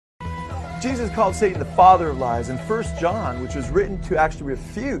Jesus called Satan the father of lies. In 1 John, which was written to actually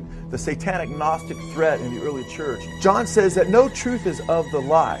refute the satanic Gnostic threat in the early church, John says that no truth is of the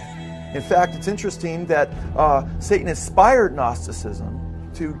lie. In fact, it's interesting that Satan inspired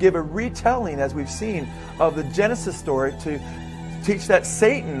Gnosticism to give a retelling, as we've seen, of the Genesis story to teach that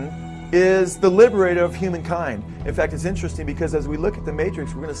Satan is the liberator of humankind. In fact, it's interesting because as we look at the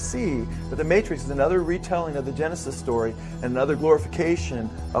Matrix, we're going to see that the Matrix is another retelling of the Genesis story and another glorification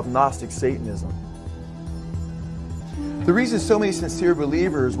of Gnostic Satanism. The reason so many sincere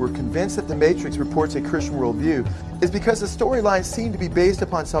believers were convinced that the Matrix reports a Christian worldview is because the storylines seem to be based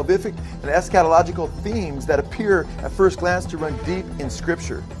upon salvific and eschatological themes that appear at first glance to run deep in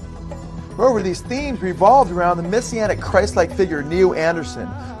Scripture. Moreover, these themes revolved around the messianic Christ-like figure Neo Anderson,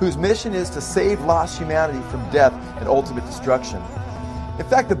 whose mission is to save lost humanity from death and ultimate destruction. In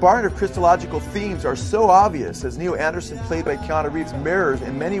fact, the barnet of Christological themes are so obvious as Neo Anderson, played by Keanu Reeves, mirrors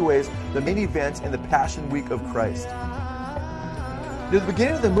in many ways the main events in the Passion Week of Christ. At the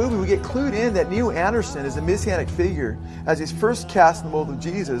beginning of the movie, we get clued in that Neo Anderson is a messianic figure as he's first cast in the mold of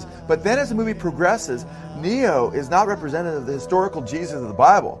Jesus, but then as the movie progresses, Neo is not representative of the historical Jesus of the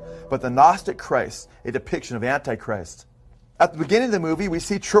Bible, but the Gnostic Christ, a depiction of Antichrist. At the beginning of the movie, we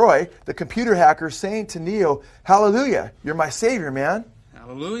see Troy, the computer hacker, saying to Neo, "Hallelujah, you're my savior, man."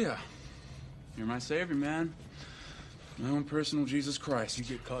 Hallelujah. You're my savior, man. My own personal Jesus Christ. You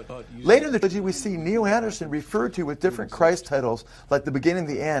get caught Later in the trilogy, we see Neo Anderson referred to with different Christ titles like the beginning,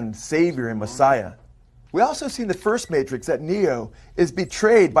 the end, Savior, and Messiah. We also see in the first Matrix that Neo is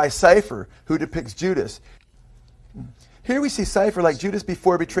betrayed by Cypher, who depicts Judas. Here we see Cypher, like Judas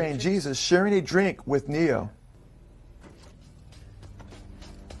before betraying Jesus, sharing a drink with Neo.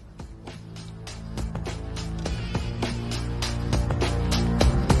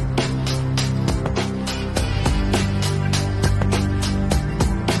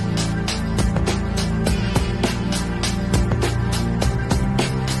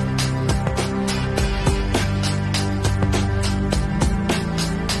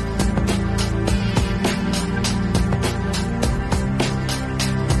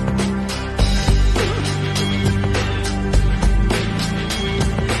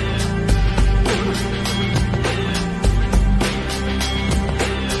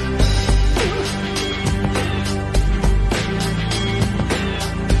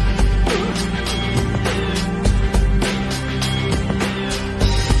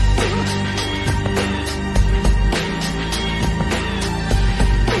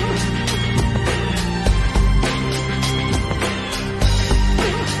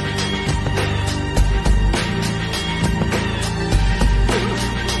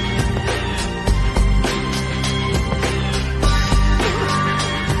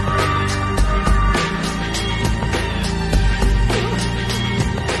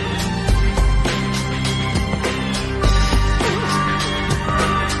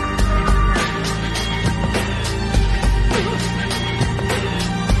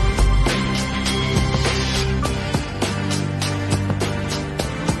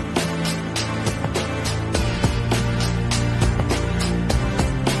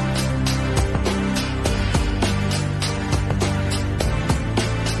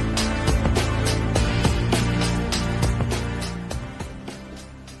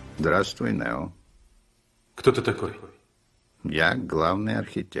 Здравствуй, Нео. Кто ты такой? Я главный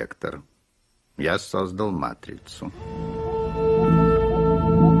архитектор. Я создал матрицу.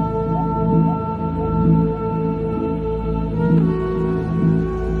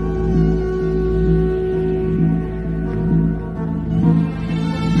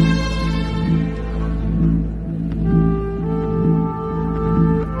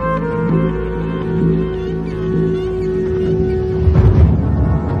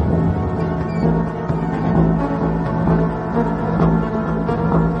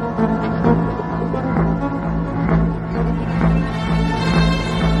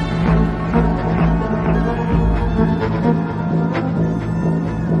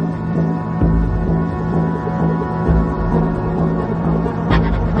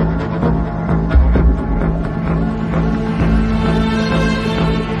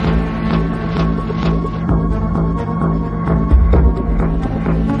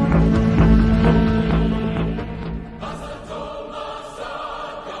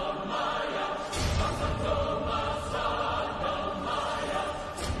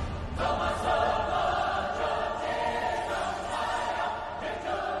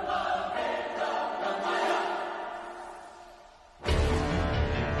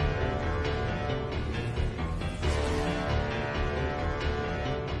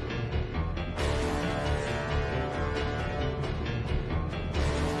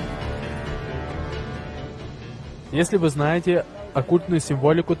 Если вы знаете оккультную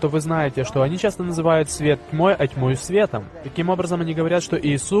символику, то вы знаете, что они часто называют свет тьмой, а тьму светом. Таким образом, они говорят, что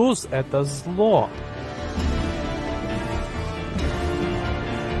Иисус — это зло.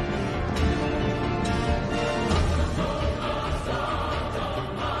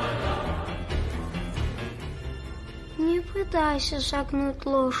 Не пытайся согнуть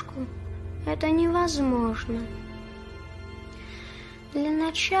ложку. Это невозможно. Для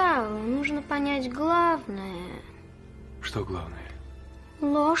начала нужно понять главное. Что главное?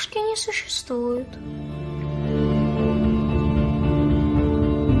 Ложки не существует.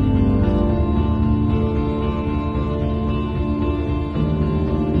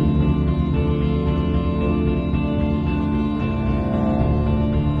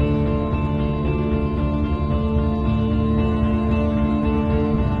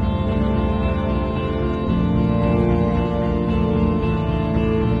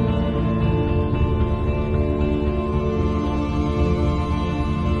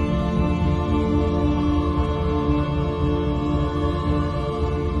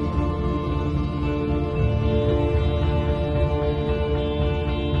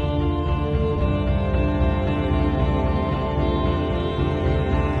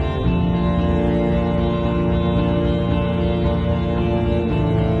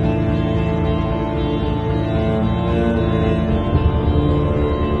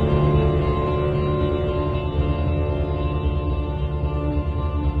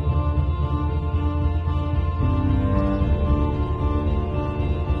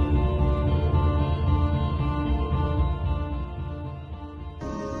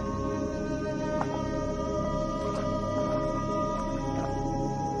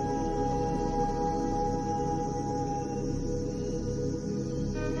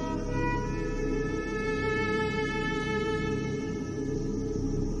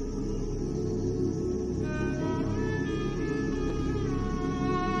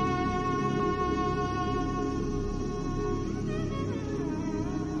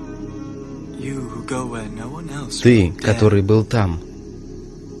 Ты, который был там,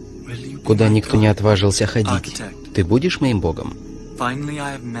 куда никто не отважился ходить, ты будешь моим Богом?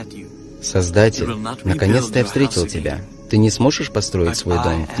 Создатель, наконец-то я встретил тебя. Ты не сможешь построить свой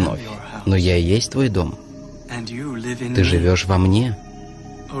дом вновь, но я и есть твой дом. Ты живешь во мне,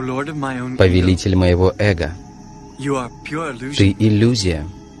 повелитель моего эго. Ты иллюзия.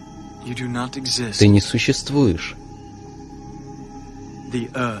 Ты не существуешь.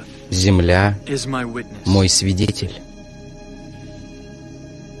 Земля — мой свидетель.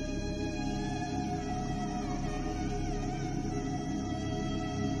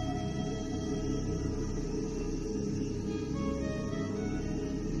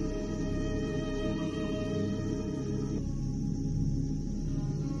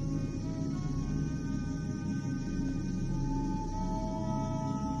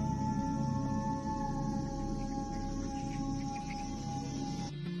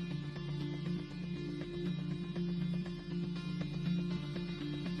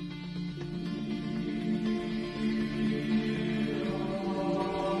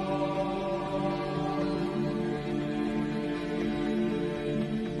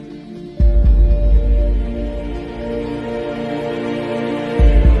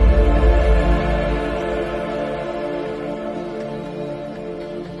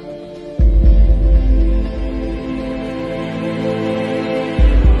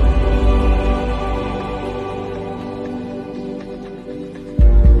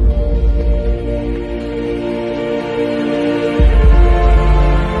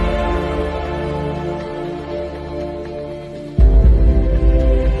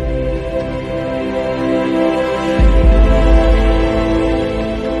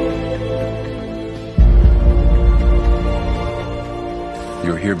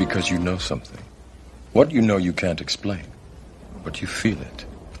 You're here because you know something. What you know you can't explain, but you feel it.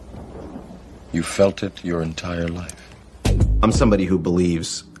 You felt it your entire life. I'm somebody who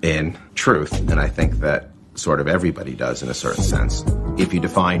believes in truth, and I think that sort of everybody does in a certain sense. If you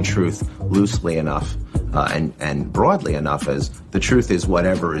define truth loosely enough and broadly enough as the truth is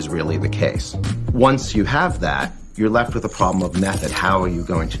whatever is really the case. Once you have that, you're left with a problem of method. How are you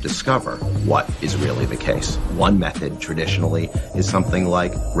going to discover what is really the case? One method, traditionally, is something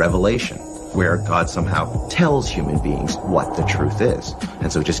like revelation, where God somehow tells human beings what the truth is,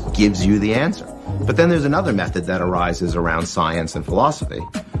 and so it just gives you the answer. But then there's another method that arises around science and philosophy,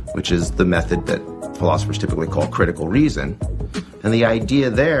 which is the method that philosophers typically call critical reason. And the idea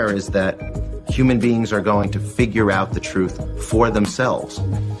there is that human beings are going to figure out the truth for themselves.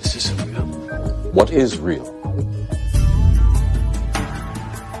 This isn't real. What is real?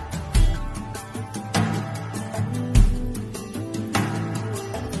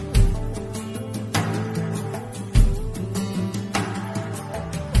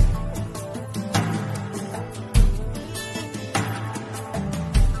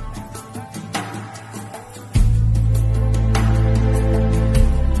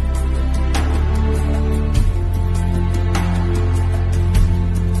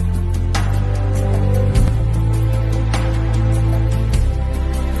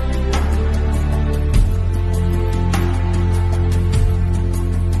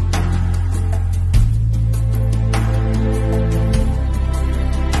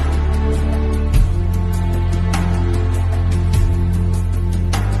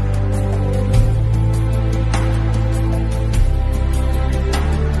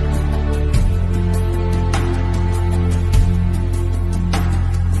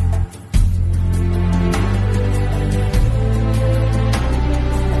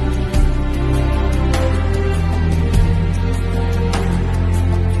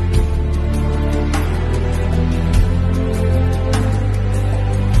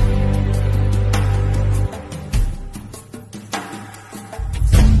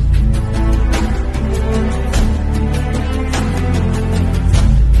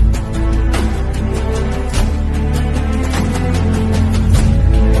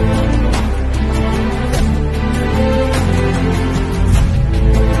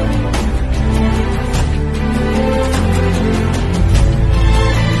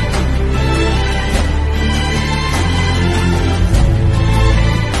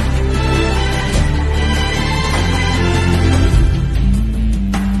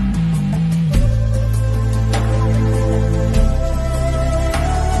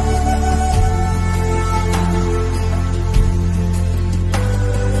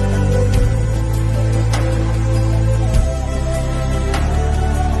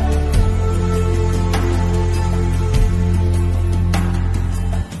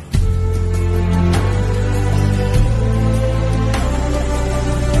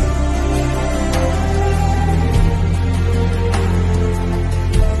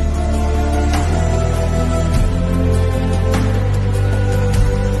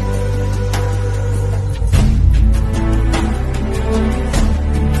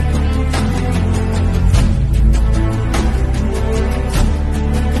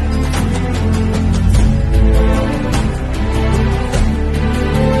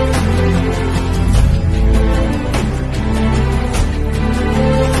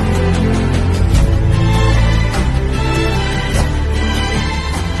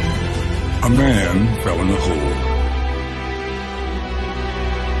 A man fell in a hole.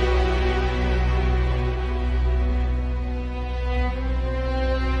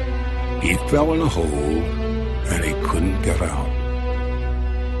 He fell in a hole, and he couldn't get out.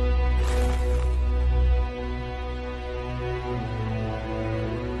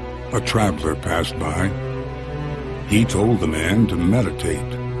 A traveler passed by. He told the man to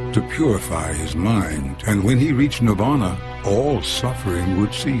meditate, to purify his mind, and when he reached nirvana, all suffering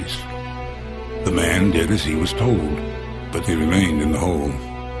would cease. The man did as he was told, but he remained in the hole.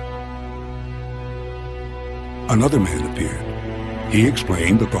 Another man appeared. He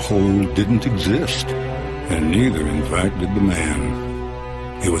explained that the hole didn't exist, and neither, in fact, did the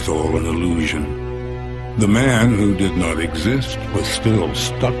man. It was all an illusion. The man who did not exist was still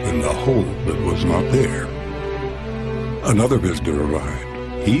stuck in the hole that was not there. Another visitor arrived.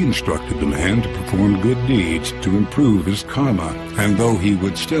 He instructed the man to perform good deeds to improve his karma, and though he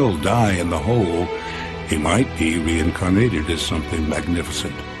would still die in the hole, he might be reincarnated as something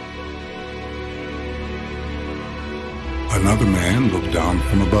magnificent. Another man looked down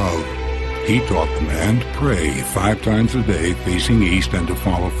from above. He taught the man to pray 5 times a day facing east and to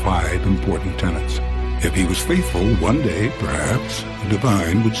follow 5 important tenets. If he was faithful, one day, perhaps, the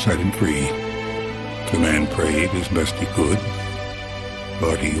divine would set him free. The man prayed as best he could,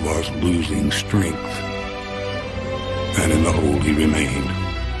 but he was losing strength, and in the hole he remained.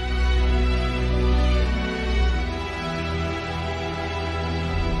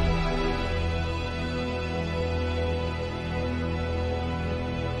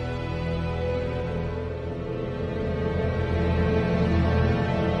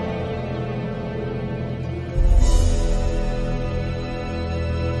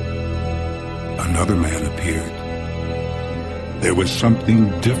 Another man appeared. There was something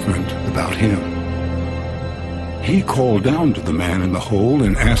different about him. He called down to the man in the hole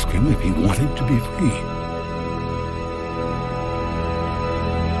and asked him if he wanted to be free.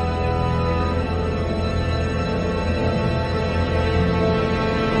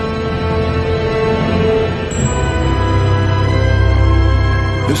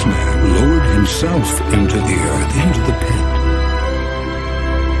 This man lowered himself into the earth, into the pit.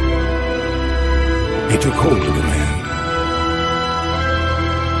 He took hold of the man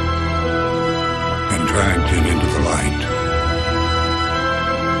and dragged him into the light.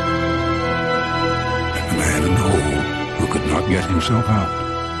 And the man in the hole, who could not get himself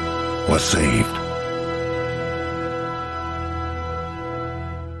out, was saved.